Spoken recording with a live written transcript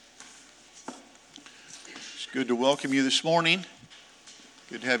Good to welcome you this morning.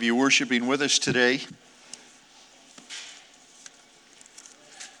 Good to have you worshiping with us today.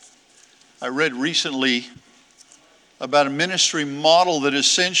 I read recently about a ministry model that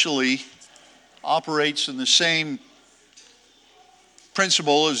essentially operates in the same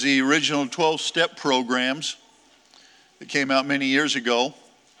principle as the original 12-step programs that came out many years ago.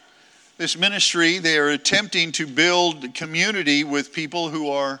 This ministry, they are attempting to build community with people who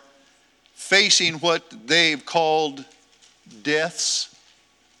are facing what they've called deaths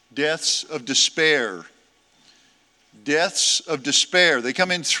of despair. Deaths of despair. They come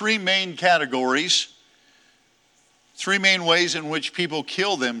in three main categories, three main ways in which people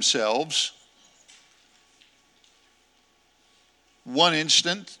kill themselves. One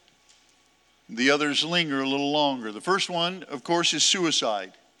instant, the others linger a little longer. The first one, of course, is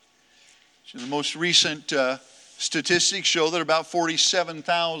suicide. So the most recent statistics show that about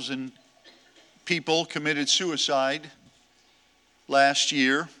 47,000 people committed suicide last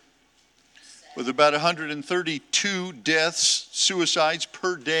year, with about 132 deaths, suicides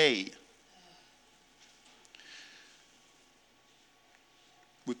per day.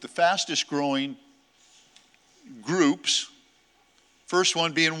 With the fastest growing groups, first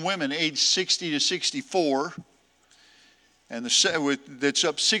one being women aged 60 to 64, and that's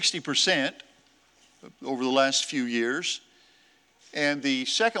up 60% over the last few years. And the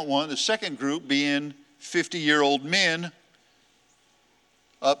second group being 50-year-old men,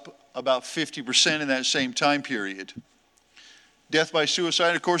 up about 50% in that same time period. Death by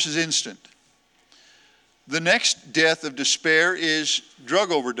suicide, of course, is instant. The next death of despair is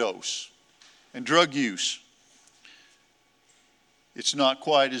drug overdose and drug use. It's not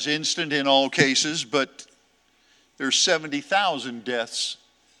quite as instant in all cases, but there's 70,000 deaths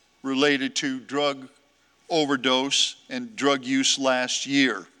related to drug overdose and drug use last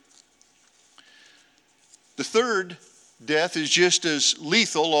year. The third death is just as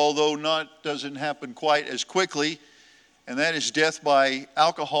lethal, although doesn't happen quite as quickly, and that is death by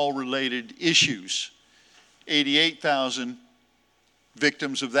alcohol-related issues. 88,000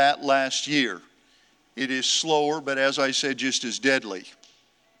 victims of that last year. It is slower, but as I said, just as deadly.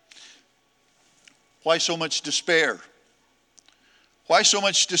 Why so much despair? Why so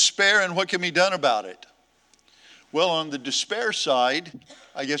much despair, and what can be done about it? Well, on the despair side,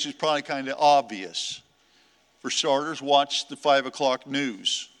 I guess it's probably kind of obvious. For starters, watch the 5 o'clock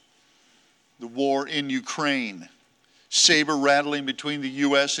news. The war in Ukraine, saber rattling between the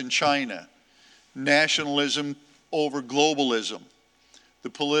U.S. and China, nationalism over globalism, the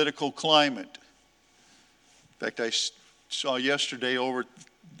political climate. In fact, I saw yesterday over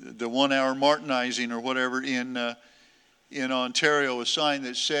the 1 hour Martinizing or whatever in Ontario a sign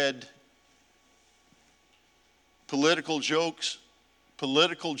that said, political jokes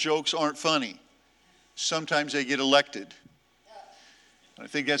aren't funny. Sometimes they get elected. I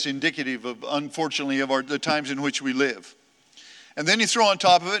think that's indicative of, unfortunately, of the times in which we live. And then you throw on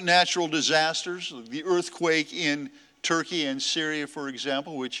top of it natural disasters, the earthquake in Turkey and Syria, for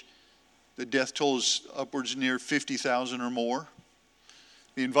example, which the death toll is upwards near 50,000 or more.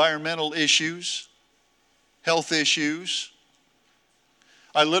 The environmental issues, health issues.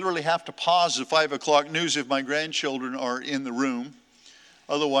 I literally have to pause the 5 o'clock news if my grandchildren are in the room.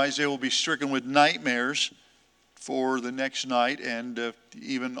 Otherwise, they will be stricken with nightmares for the next night and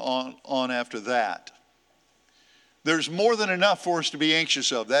even on after that. There's more than enough for us to be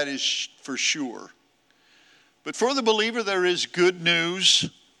anxious of, that is for sure. But for the believer, there is good news.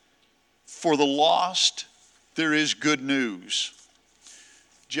 For the lost, there is good news.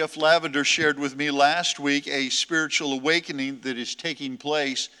 Jeff Lavender shared with me last week a spiritual awakening that is taking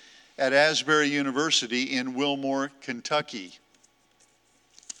place at Asbury University in Wilmore, Kentucky.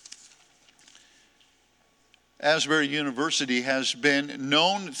 Asbury University has been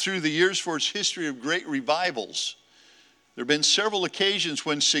known through the years for its history of great revivals. There have been several occasions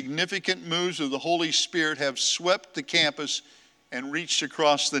when significant moves of the Holy Spirit have swept the campus and reached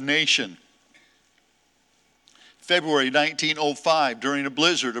across the nation. February 1905, during a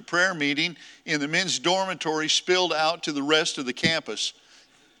blizzard, a prayer meeting in the men's dormitory spilled out to the rest of the campus,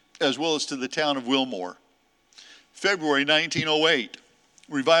 as well as to the town of Wilmore. February 1908,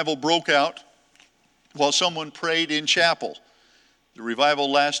 revival broke out while someone prayed in chapel. The revival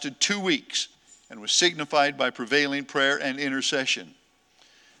lasted 2 weeks and was signified by prevailing prayer and intercession.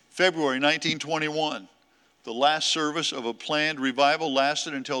 February 1921, the last service of a planned revival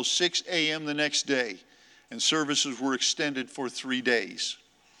lasted until 6 a.m. the next day, and services were extended for 3 days.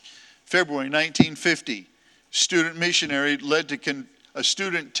 February 1950, a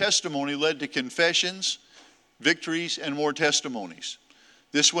student testimony led to confessions, victories, and more testimonies.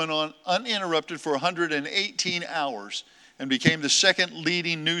 This went on uninterrupted for 118 hours and became the second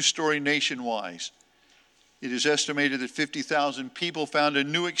leading news story nationwide. It is estimated that 50,000 people found a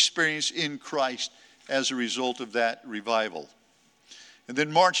new experience in Christ as a result of that revival. And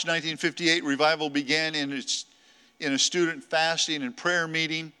then March 1958, revival began in a student fasting and prayer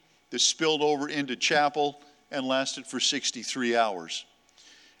meeting that spilled over into chapel and lasted for 63 hours.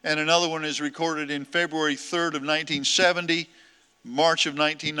 And another one is recorded in February 3rd of 1970, March of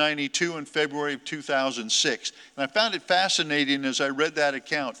 1992, and February of 2006. And I found it fascinating as I read that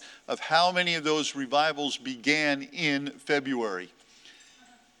account of how many of those revivals began in February.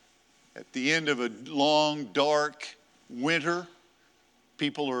 At the end of a long, dark winter,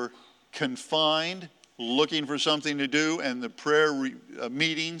 people are confined, looking for something to do, and the prayer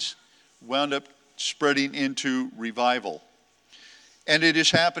meetings wound up spreading into revival. And it is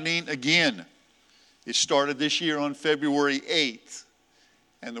happening again. It started this year on February 8th.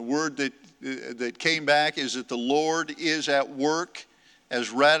 And the word that came back is that the Lord is at work as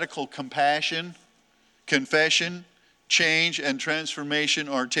radical compassion, confession, change, and transformation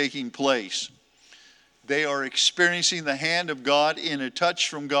are taking place. They are experiencing the hand of God in a touch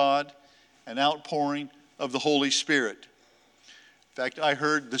from God, an outpouring of the Holy Spirit. In fact, I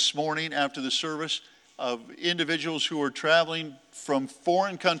heard this morning after the service of individuals who are traveling from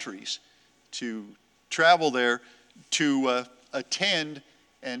foreign countries to travel there to attend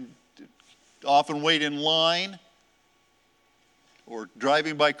and often wait in line or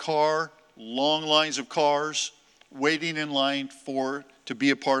driving by car, long lines of cars, waiting in line to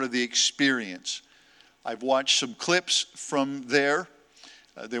be a part of the experience. I've watched some clips from there.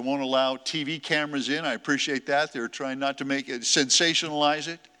 They won't allow TV cameras in. I appreciate that. They're trying not to make it, sensationalize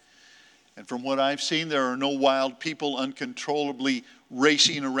it. And from what I've seen, there are no wild people uncontrollably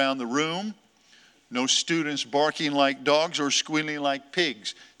racing around the room. No students barking like dogs or squealing like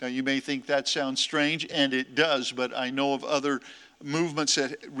pigs. Now, you may think that sounds strange, and it does, but I know of other movements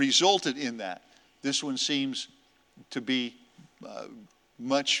that resulted in that. This one seems to be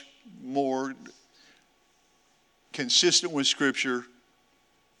much more consistent with Scripture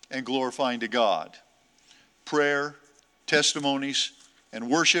and glorifying to God. Prayer, testimonies, and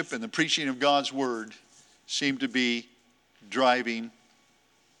worship and the preaching of God's Word seem to be driving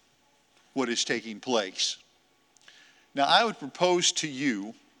what is taking place. Now, I would propose to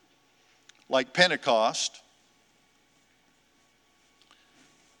you, like Pentecost,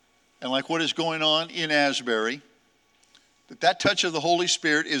 and like what is going on in Asbury, that touch of the Holy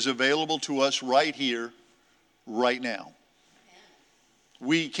Spirit is available to us right here, right now.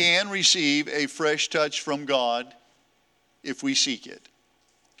 We can receive a fresh touch from God if we seek it.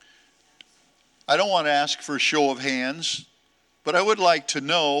 I don't want to ask for a show of hands, but I would like to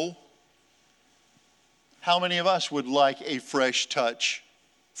know how many of us would like a fresh touch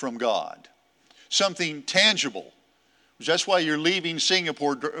from God? Something tangible. That's why you're leaving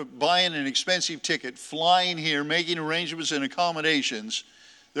Singapore, buying an expensive ticket, flying here, making arrangements and accommodations.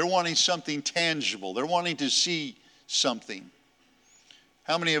 They're wanting something tangible. They're wanting to see something.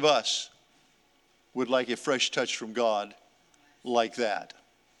 How many of us would like a fresh touch from God like that?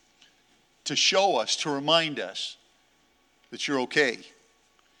 To show us, to remind us that you're okay.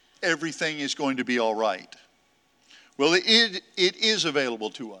 Everything is going to be all right. Well, it is available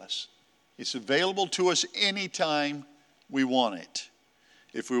to us. It's available to us anytime we want it,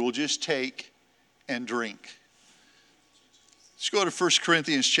 if we will just take and drink. Let's go to 1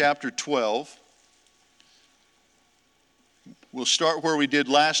 Corinthians chapter 12. We'll start where we did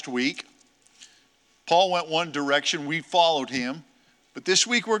last week. Paul went one direction, we followed him. But this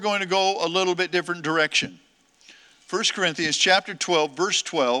week we're going to go a little bit different direction. 1 Corinthians chapter 12, verse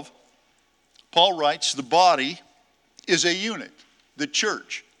 12, Paul writes, the body is a unit. The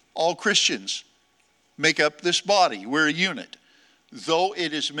church, all Christians, make up this body. We're a unit. Though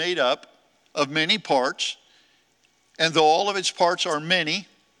it is made up of many parts, and though all of its parts are many,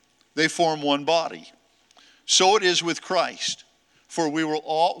 they form one body. So it is with Christ. For we were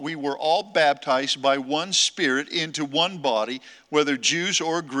all baptized by one Spirit into one body, whether Jews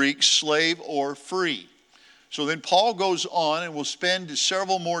or Greeks, slave or free. So then Paul goes on, and we'll spend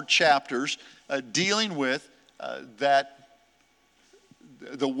several more chapters dealing with the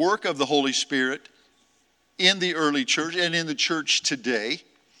work of the Holy Spirit in the early church and in the church today.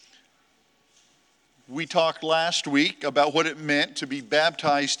 We talked last week about what it meant to be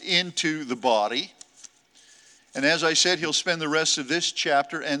baptized into the body. And as I said, he'll spend the rest of this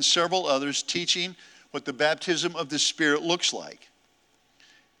chapter and several others teaching what the baptism of the Spirit looks like.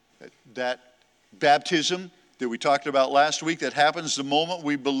 That baptism that we talked about last week that happens the moment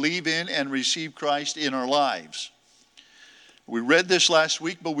we believe in and receive Christ in our lives. We read this last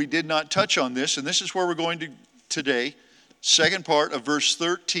week, but we did not touch on this, and this is where we're going to today. Second part of verse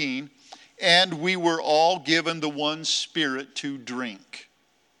 13, and we were all given the one Spirit to drink.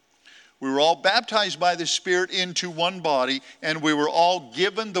 We were all baptized by the Spirit into one body, and we were all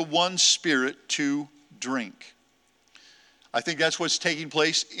given the one Spirit to drink. I think that's what's taking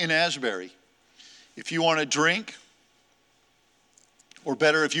place in Asbury. If you want to drink, or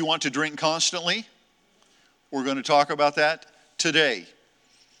better, if you want to drink constantly, we're going to talk about that today.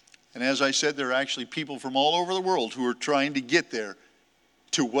 And as I said, there are actually people from all over the world who are trying to get there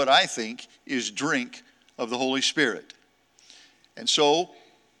to what I think is drink of the Holy Spirit. And so,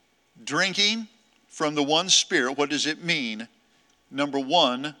 drinking from the one Spirit, what does it mean? Number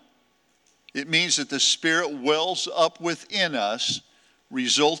one, it means that the Spirit wells up within us,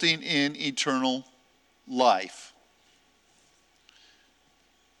 resulting in eternal life.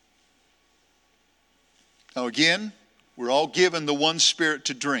 Now again, we're all given the one Spirit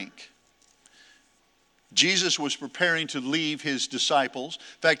to drink. Jesus was preparing to leave his disciples.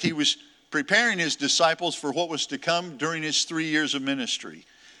 In fact, he was preparing his disciples for what was to come during his 3 years of ministry.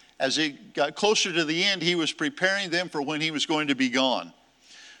 As he got closer to the end, he was preparing them for when he was going to be gone.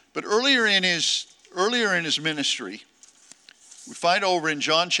 But earlier in his ministry, we find over in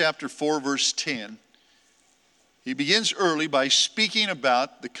John chapter 4, verse 10, he begins early by speaking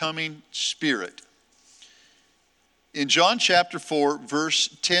about the coming Spirit. In John chapter 4,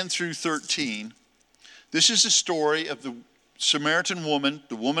 verse 10 through 13, this is the story of the Samaritan woman,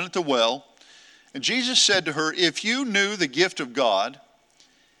 the woman at the well. And Jesus said to her, if you knew the gift of God,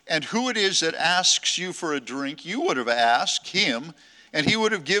 and who it is that asks you for a drink, you would have asked him, and he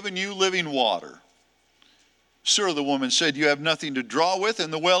would have given you living water. Sir, the woman said, you have nothing to draw with,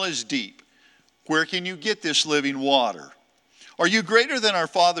 and the well is deep. Where can you get this living water? Are you greater than our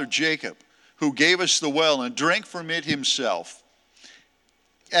father Jacob, who gave us the well and drank from it himself,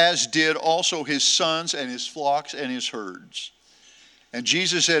 as did also his sons and his flocks and his herds? And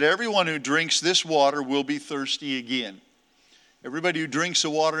Jesus said, everyone who drinks this water will be thirsty again. Everybody who drinks the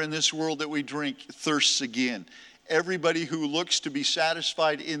water in this world that we drink thirsts again. Everybody who looks to be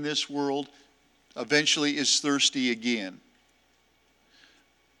satisfied in this world eventually is thirsty again.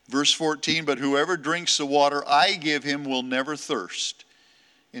 Verse 14, but whoever drinks the water I give him will never thirst.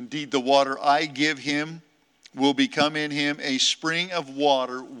 Indeed, the water I give him will become in him a spring of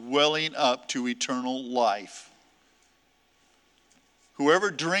water welling up to eternal life. Whoever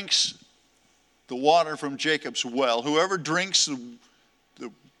drinks the water from Jacob's well, whoever drinks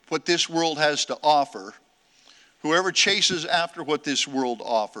what this world has to offer, whoever chases after what this world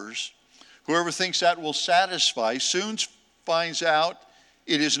offers, whoever thinks that will satisfy, soon finds out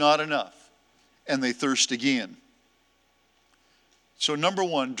it is not enough, and they thirst again. So number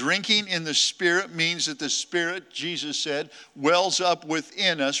one, drinking in the Spirit means that the Spirit, Jesus said, wells up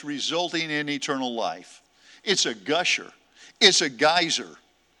within us, resulting in eternal life. It's a gusher. It's a geyser.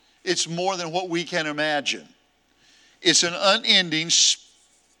 It's more than what we can imagine. It's an unending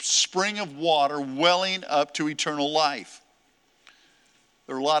spring of water welling up to eternal life.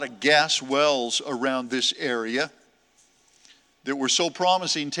 There are a lot of gas wells around this area that were so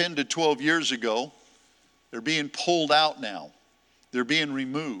promising 10 to 12 years ago. They're being pulled out now. They're being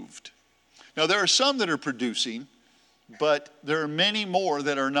removed. Now, there are some that are producing, but there are many more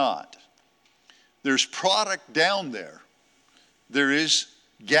that are not. There's product down there. There is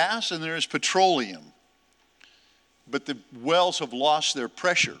gas and there is petroleum. But the wells have lost their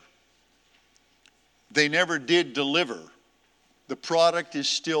pressure. They never did deliver. The product is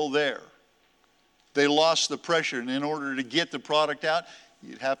still there. They lost the pressure, and in order to get the product out,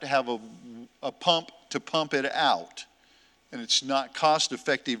 you'd have to have a pump to pump it out. And it's not cost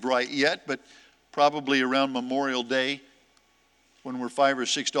effective right yet, but probably around Memorial Day, when we're $5 or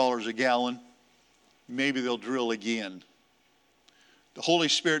 $6 a gallon, maybe they'll drill again. The Holy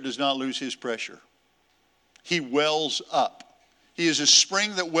Spirit does not lose his pressure. He wells up. He is a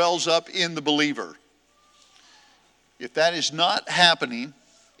spring that wells up in the believer. If that is not happening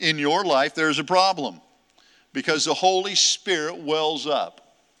in your life, there's a problem, because the Holy Spirit wells up.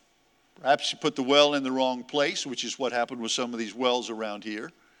 Perhaps you put the well in the wrong place, which is what happened with some of these wells around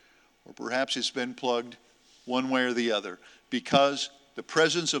here. Or perhaps it's been plugged one way or the other, because the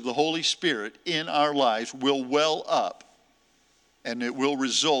presence of the Holy Spirit in our lives will well up, and it will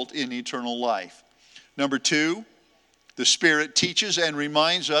result in eternal life. Number two, the Spirit teaches and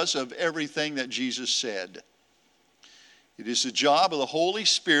reminds us of everything that Jesus said. It is the job of the Holy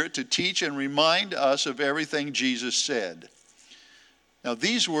Spirit to teach and remind us of everything Jesus said. Now,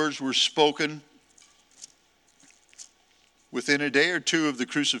 these words were spoken within a day or two of the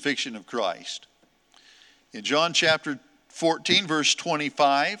crucifixion of Christ. In John chapter 14, verse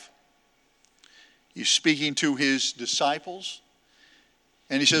 25. He's speaking to his disciples.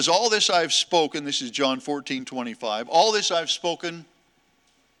 And he says, all this I've spoken, this is John 14, 25. All this I've spoken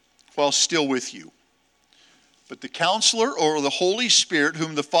while still with you. But the Counselor, or the Holy Spirit,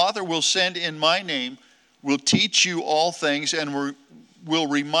 whom the Father will send in my name, will teach you all things and will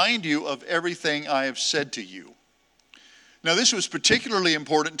remind you of everything I have said to you. Now this was particularly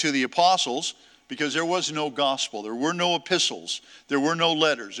important to the apostles because there was no gospel. There were no epistles. There were no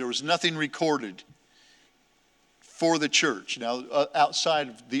letters. There was nothing recorded for the church, now outside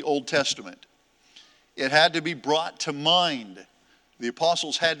of the Old Testament. It had to be brought to mind. The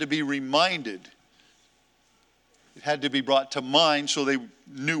apostles had to be reminded. It had to be brought to mind so they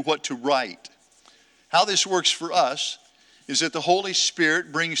knew what to write. How this works for us is that the Holy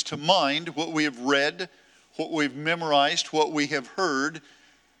Spirit brings to mind what we have read, what we've memorized, what we have heard,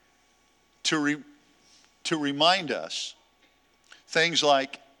 to remind us. Things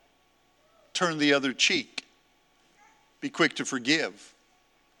like turn the other cheek, be quick to forgive,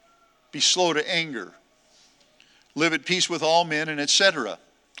 be slow to anger, live at peace with all men, and etc.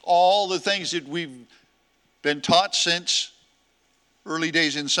 All the things that we've been taught since early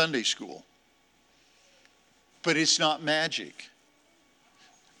days in Sunday school. But it's not magic.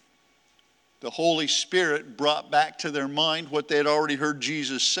 The Holy Spirit brought back to their mind what they had already heard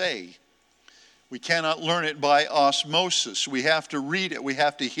Jesus say. We cannot learn it by osmosis. We have to read it. We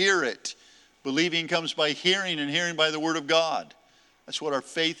have to hear it. Believing comes by hearing, and hearing by the Word of God. That's what our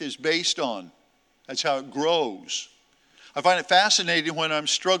faith is based on. That's how it grows. I find it fascinating when I'm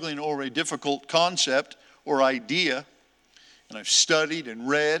struggling over a difficult concept or idea, and I've studied and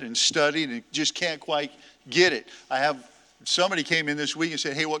read and studied and just can't quite get it. Somebody came in this week and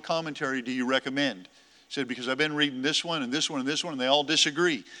said, hey, what commentary do you recommend? I said, because I've been reading this one and this one and this one, and they all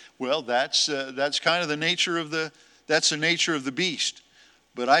disagree. Well, that's kind of the nature of the beast.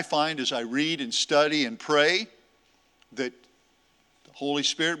 But I find as I read and study and pray that the Holy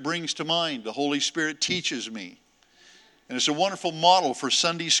Spirit brings to mind. The Holy Spirit teaches me. And it's a wonderful model for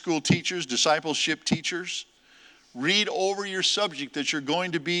Sunday school teachers, discipleship teachers. Read over your subject that you're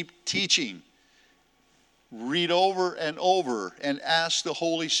going to be teaching. Read over and ask the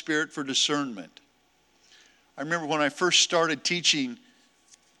Holy Spirit for discernment. I remember when I first started teaching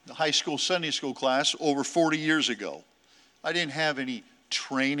the high school Sunday school class over 40 years ago. I didn't have any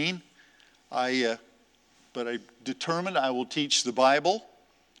training, but I determined I will teach the Bible,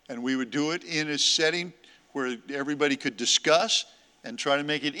 and we would do it in a setting where everybody could discuss and try to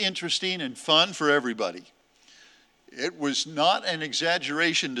make it interesting and fun for everybody. It was not an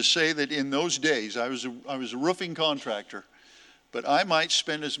exaggeration to say that in those days, I was a roofing contractor, but I might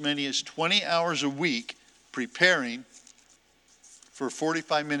spend as many as 20 hours a week preparing for a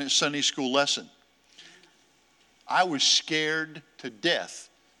 45-minute Sunday school lesson. I was scared to death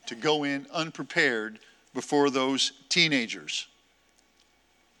to go in unprepared before those teenagers.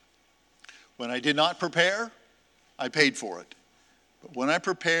 When I did not prepare, I paid for it. But when I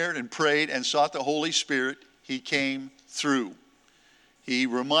prepared and prayed and sought the Holy Spirit, He came through. He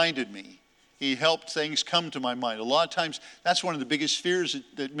reminded me. He helped things come to my mind. A lot of times, that's one of the biggest fears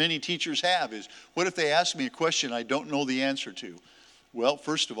that many teachers have is, what if they ask me a question I don't know the answer to? Well,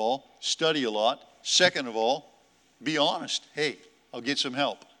 first of all, study a lot. Second of all, be honest. Hey, I'll get some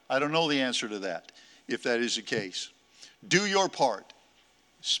help. I don't know the answer to that, if that is the case. Do your part.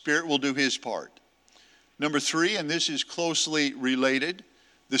 Spirit will do His part. Number 3, and this is closely related,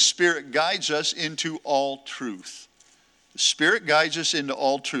 the Spirit guides us into all truth. The Spirit guides us into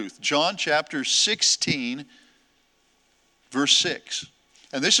all truth. John chapter 16, verse 6.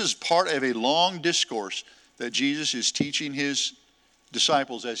 And this is part of a long discourse that Jesus is teaching His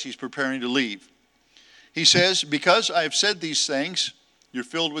disciples as He's preparing to leave. He says, because I have said these things, you're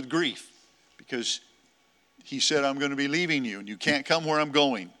filled with grief. Because He said, I'm going to be leaving you, and you can't come where I'm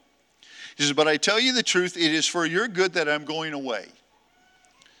going. He says, but I tell you the truth, it is for your good that I'm going away.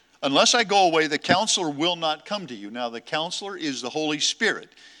 Unless I go away, the Counselor will not come to you. Now, the Counselor is the Holy Spirit.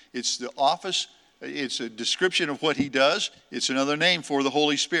 It's the office, it's a description of what He does. It's another name for the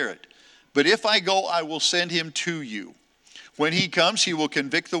Holy Spirit. But if I go, I will send Him to you. When He comes, He will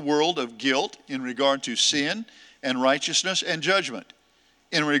convict the world of guilt in regard to sin and righteousness and judgment.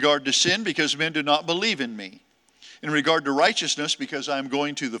 In regard to sin, because men do not believe in me. In regard to righteousness, because I am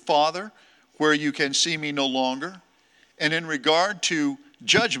going to the Father, where you can see me no longer. And in regard to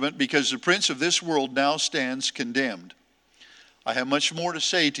judgment, because the prince of this world now stands condemned. I have much more to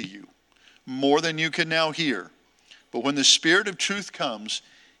say to you, more than you can now hear. But when the Spirit of truth comes,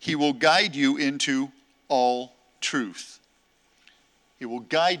 He will guide you into all truth. He will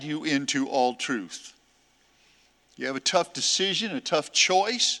guide you into all truth. You have a tough decision, a tough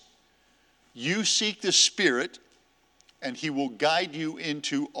choice. You seek the Spirit, and He will guide you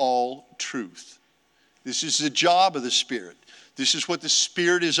into all truth. This is the job of the Spirit. This is what the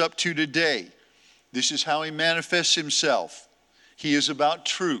Spirit is up to today. This is how He manifests Himself. He is about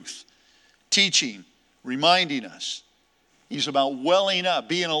truth, teaching, reminding us. He's about welling up,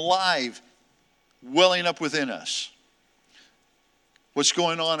 being alive, welling up within us. What's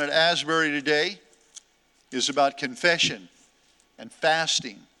going on at Asbury today is about confession and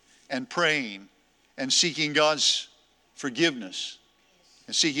fasting and praying and seeking God's forgiveness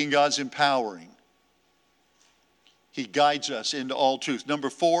and seeking God's empowering. He guides us into all truth. Number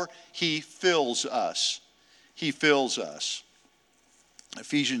 4, He fills us. He fills us.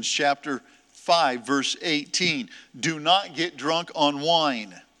 Ephesians chapter 5, verse 18. Do not get drunk on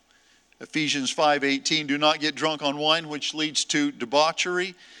wine. Ephesians 5:18. Do not get drunk on wine, which leads to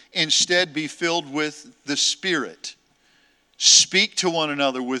debauchery. Instead, be filled with the Spirit. Speak to one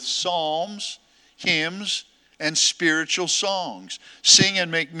another with psalms, hymns, and spiritual songs. Sing and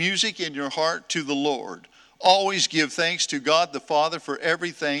make music in your heart to the Lord. Always give thanks to God the Father for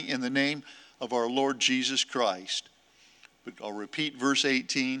everything in the name of our Lord Jesus Christ. But I'll repeat verse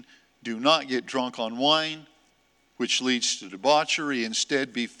 18. Do not get drunk on wine, which leads to debauchery.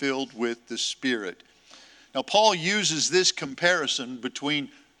 Instead, be filled with the Spirit. Now, Paul uses this comparison between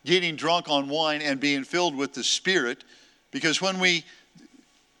getting drunk on wine and being filled with the Spirit, because when we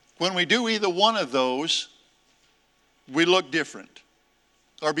do either one of those, we look different.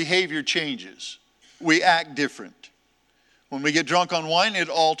 Our behavior changes. We act different. When we get drunk on wine, it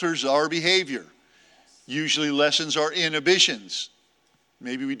alters our behavior. Usually lessens our inhibitions.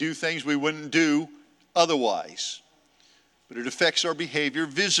 Maybe we do things we wouldn't do otherwise. But it affects our behavior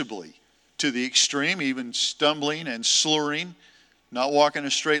visibly to the extreme, even stumbling and slurring, not walking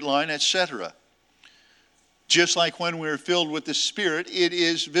a straight line, etc. Just like when we're filled with the Spirit, it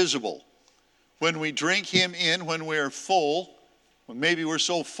is visible. When we drink Him in, when we're full, when maybe we're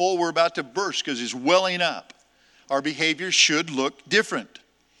so full we're about to burst because it's welling up, our behavior should look different.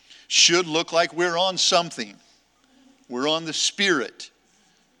 Should look like we're on something. We're on the Spirit.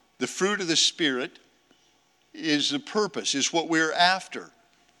 The fruit of the Spirit is the purpose, is what we're after.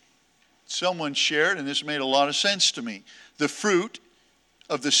 Someone shared, and this made a lot of sense to me, the fruit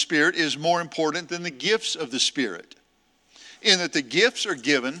of the Spirit is more important than the gifts of the Spirit, in that the gifts are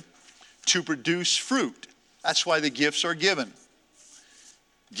given to produce fruit. That's why the gifts are given.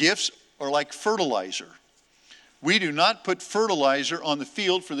 Gifts are like fertilizer. We do not put fertilizer on the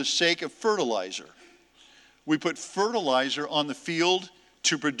field for the sake of fertilizer. We put fertilizer on the field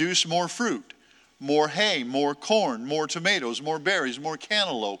to produce more fruit, more hay, more corn, more tomatoes, more berries, more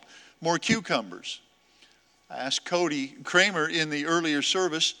cantaloupe, more cucumbers. I asked Cody Kramer in the earlier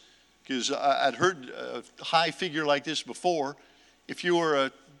service, because I'd heard a high figure like this before. If you were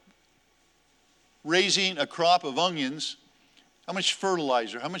raising a crop of onions, how much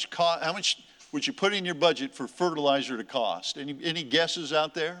fertilizer, how much would you put in your budget for fertilizer to cost? Any guesses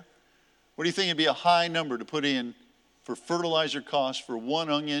out there? What do you think would be a high number to put in for fertilizer costs for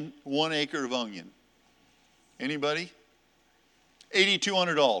 1 acre of onion? Anybody?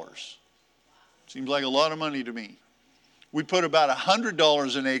 $8,200. Seems like a lot of money to me. We put about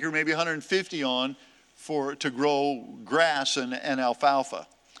 $100 an acre, maybe $150 on to grow grass and alfalfa.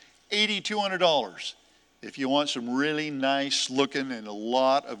 $8,200 if you want some really nice looking and a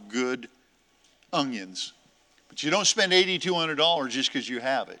lot of good onions. But you don't spend $8,200 just because you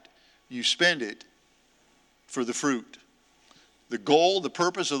have it. You spend it for the fruit. The goal, the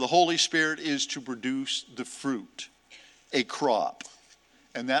purpose of the Holy Spirit is to produce the fruit, a crop.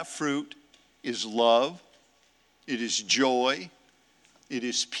 And that fruit is love, it is joy, it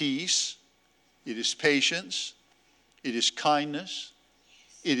is peace, it is patience, it is kindness,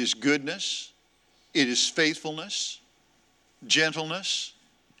 it is goodness, it is faithfulness, gentleness,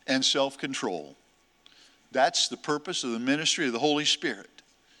 and self-control. That's the purpose of the ministry of the Holy Spirit.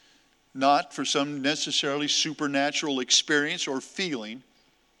 Not for some necessarily supernatural experience or feeling,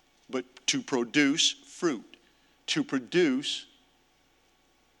 but to produce fruit, to produce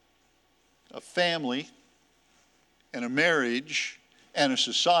a family and a marriage and a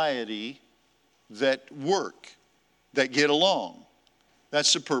society that work, that get along.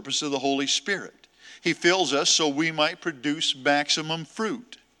 That's the purpose of the Holy Spirit. He fills us so we might produce maximum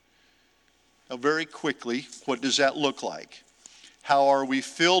fruit. Now, very quickly, what does that look like? How are we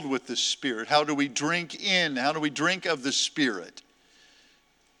filled with the Spirit? How do we drink in? How do we drink of the Spirit?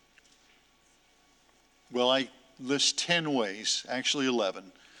 Well, I list 10 ways, actually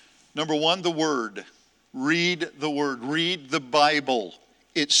 11. Number 1, the Word. Read the Word. Read the Bible.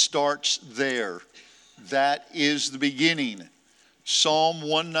 It starts there. That is the beginning. Psalm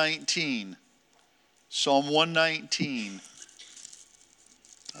 119. Psalm 119.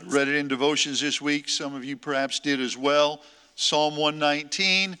 I read it in devotions this week. Some of you perhaps did as well. Psalm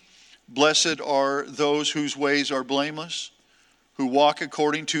 119. Blessed are those whose ways are blameless, who walk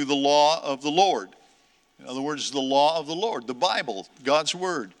according to the law of the Lord. In other words, the law of the Lord, the Bible, God's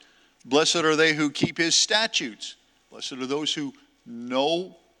word. Blessed are they who keep his statutes. Blessed are those who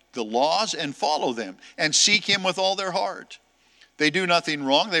know the laws and follow them and seek him with all their heart. They do nothing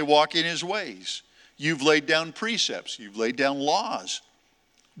wrong. They walk in his ways. You've laid down precepts. You've laid down laws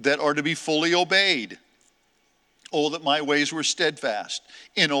that are to be fully obeyed. Oh, that my ways were steadfast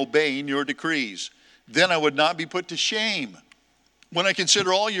in obeying your decrees. Then I would not be put to shame. When I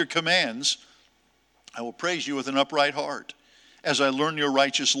consider all your commands, I will praise you with an upright heart. As I learn your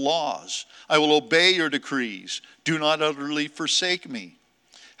righteous laws, I will obey your decrees. Do not utterly forsake me.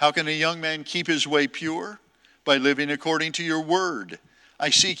 How can a young man keep his way pure? By living according to your word. I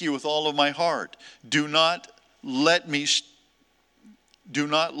seek you with all of my heart. Do not let me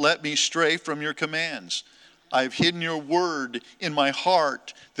stray from your commands. I have hidden your word in my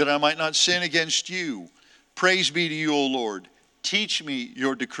heart that I might not sin against you. Praise be to you, O Lord. Teach me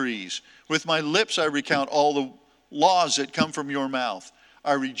your decrees. With my lips I recount all the laws that come from your mouth.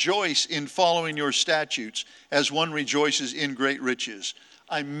 I rejoice in following your statutes as one rejoices in great riches.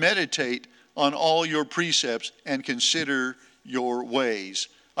 I meditate on all your precepts and consider your ways.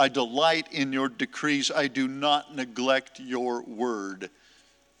 I delight in your decrees. I do not neglect your word.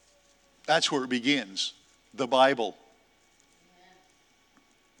 That's where it begins, the Bible.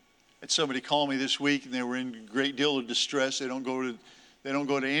 Had somebody call me this week, and they were in a great deal of distress. They don't go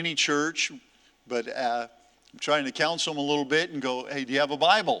to any church, but I'm trying to counsel them a little bit and go, hey, do you have a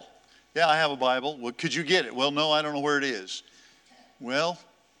Bible? Yeah, I have a Bible. Well, could you get it? Well, no, I don't know where it is. Well,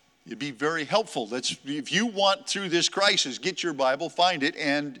 it'd be very helpful. If you want through this crisis, get your Bible, find it,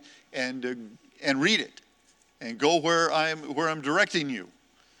 and read it, and go where I'm directing you.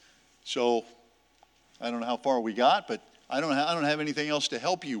 So I don't know how far we got, but I don't have anything else to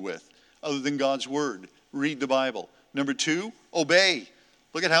help you with other than God's word. Read the Bible. Number 2, obey.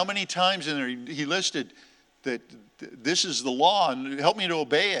 Look at how many times in there he listed that this is the law, and help me to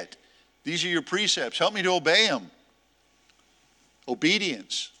obey it. These are your precepts. Help me to obey them.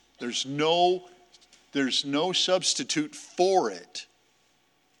 Obedience. There's no substitute for it.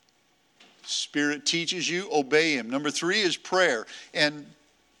 Spirit teaches you, obey him. Number 3 is prayer. And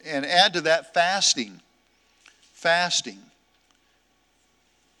add to that fasting. Fasting.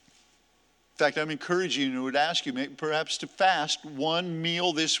 In fact, I'm encouraging you and would ask you perhaps to fast one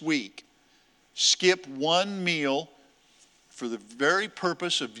meal this week. Skip one meal for the very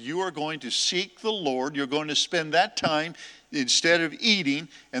purpose of you are going to seek the Lord. You're going to spend that time instead of eating,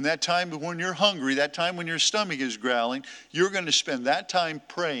 and that time when you're hungry, that time when your stomach is growling, you're going to spend that time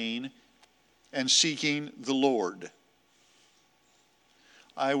praying and seeking the Lord.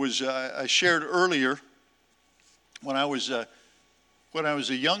 I shared earlier when I was a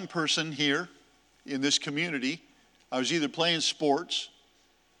young person here in this community, I was either playing sports,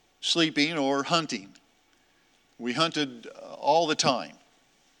 sleeping, or hunting. We hunted all the time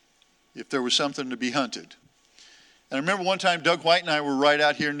if there was something to be hunted. And I remember one time Doug White and I were right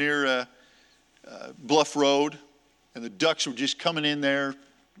out here near Bluff Road, and the ducks were just coming in there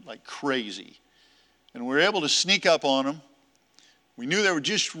like crazy. And we were able to sneak up on them. We knew they were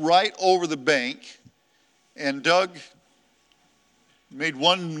just right over the bank, and Doug made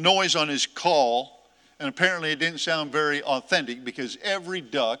one noise on his call, and apparently it didn't sound very authentic because every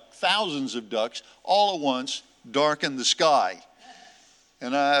duck, thousands of ducks, all at once darkened the sky.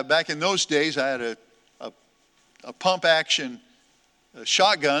 And back in those days, I had a pump action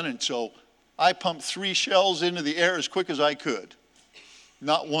shotgun, and so I pumped 3 shells into the air as quick as I could.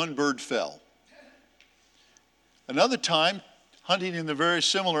 Not one bird fell. Another time, hunting in the very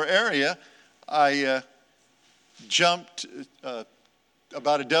similar area, I jumped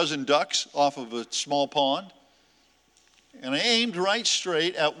about a dozen ducks off of a small pond, and I aimed right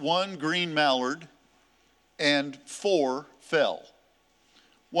straight at one green mallard, and 4 fell.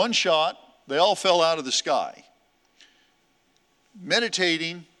 One shot, they all fell out of the sky.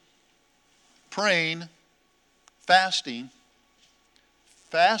 Meditating, praying, fasting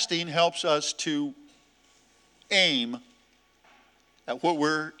helps us to aim at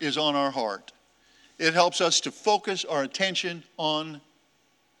what is on our heart. It helps us to focus our attention on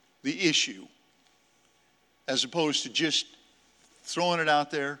the issue as opposed to just throwing it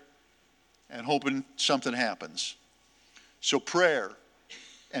out there and hoping something happens. So prayer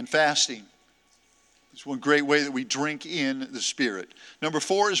and fasting is one great way that we drink in the Spirit. Number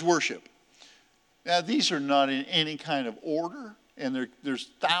 4 is worship. Now, these are not in any kind of order, and there's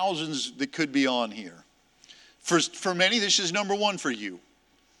thousands that could be on here. For many, this is number one for you,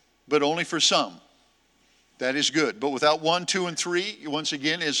 but only for some. That is good. But without 1, 2, and 3, once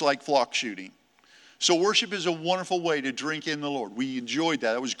again, is like flock shooting. So worship is a wonderful way to drink in the Lord. We enjoyed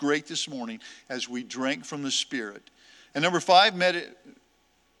that. It was great this morning as we drank from the Spirit. And number 5,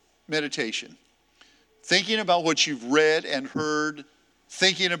 meditation. Thinking about what you've read and heard,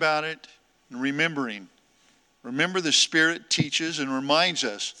 thinking about it, and remembering. Remember, the Spirit teaches and reminds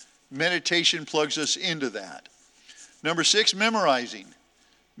us. Meditation plugs us into that. Number 6, memorizing.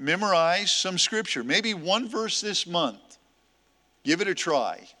 Memorize some scripture. Maybe one verse this month. Give it a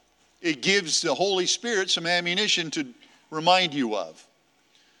try. It gives the Holy Spirit some ammunition to remind you of.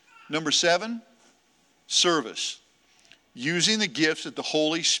 Number 7, service. Using the gifts that the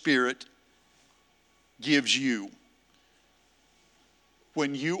Holy Spirit gives you.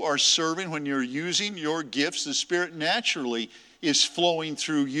 When you are serving, when you're using your gifts, the Spirit naturally is flowing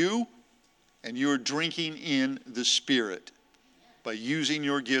through you, and you're drinking in the Spirit by using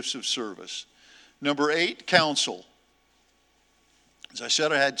your gifts of service. Number 8, counsel. As I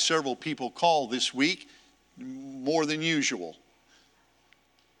said, I had several people call this week, more than usual.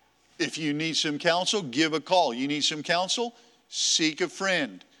 If you need some counsel, give a call. You need some counsel? Seek a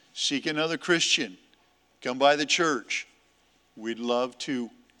friend. Seek another Christian. Come by the church. We'd love to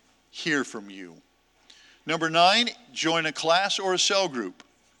hear from you. Number 9, join a class or a cell group.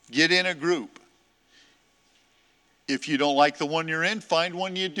 Get in a group. If you don't like the one you're in, find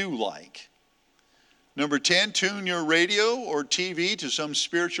one you do like. Number 10, tune your radio or TV to some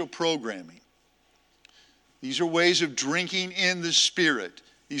spiritual programming. These are ways of drinking in the Spirit.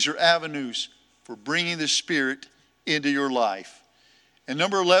 These are avenues for bringing the Spirit into your life. And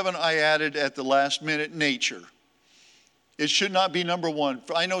number 11, I added at the last minute, nature. It should not be number 1.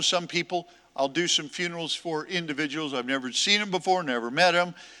 I know some people, I'll do some funerals for individuals. I've never seen them before, never met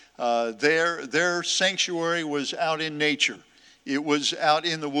them. Their sanctuary was out in nature. It was out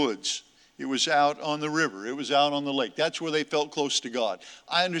in the woods. It was out on the river. It was out on the lake. That's where they felt close to God.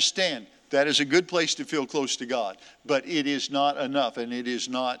 I understand that is a good place to feel close to God, but it is not enough, and it is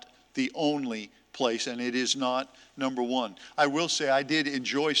not the only place, and it is not number 1. I will say I did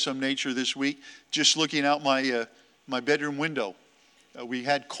enjoy some nature this week, just looking out my bedroom window. We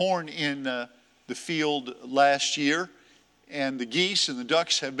had corn in the field last year, and the geese and the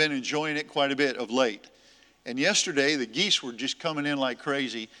ducks have been enjoying it quite a bit of late. And yesterday, the geese were just coming in like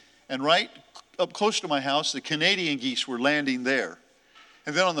crazy. And right up close to my house, the Canadian geese were landing there.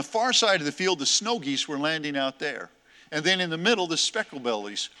 And then on the far side of the field, the snow geese were landing out there. And then in the middle, the speckled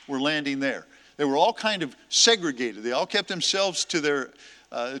bellies were landing there. They were all kind of segregated. They all kept themselves to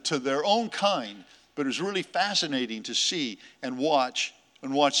their own kind. But it was really fascinating to see and watch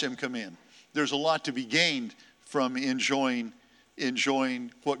them come in. There's a lot to be gained from enjoying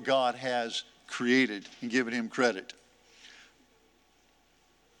what God has created and giving Him credit.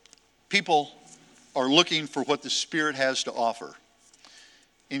 People are looking for what the Spirit has to offer.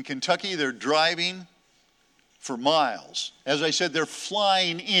 In Kentucky, they're driving for miles. As I said, they're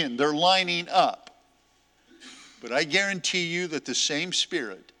flying in. They're lining up. But I guarantee you that the same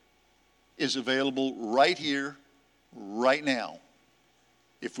Spirit is available right here, right now,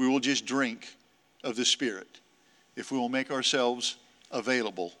 if we will just drink of the Spirit, if we will make ourselves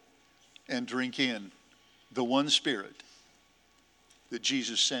available and drink in the one Spirit that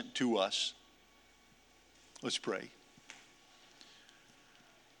Jesus sent to us. Let's pray.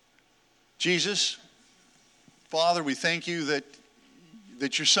 Jesus, Father, we thank you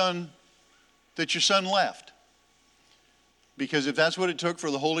that your Son left. Because if that's what it took for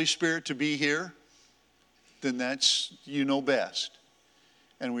the Holy Spirit to be here, then that's, you know best.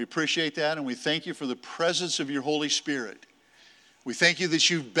 And we appreciate that, and we thank you for the presence of your Holy Spirit. We thank you that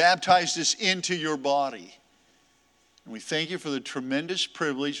you've baptized us into your body. And we thank you for the tremendous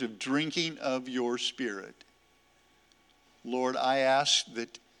privilege of drinking of your Spirit. Lord, I ask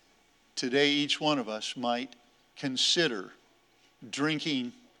that today each one of us might consider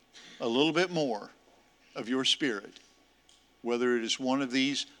drinking a little bit more of your Spirit, whether it is one of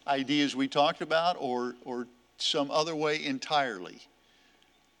these ideas we talked about or some other way entirely.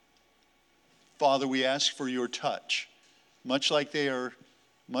 Father, we ask for your touch, much like they're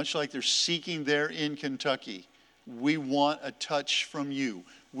seeking there in Kentucky. We want a touch from you.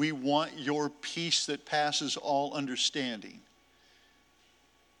 We want your peace that passes all understanding.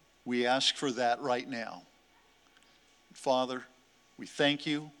 We ask for that right now. Father, we thank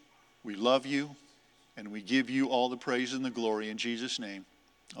you, we love you, and we give you all the praise and the glory in Jesus' name.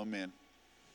 Amen.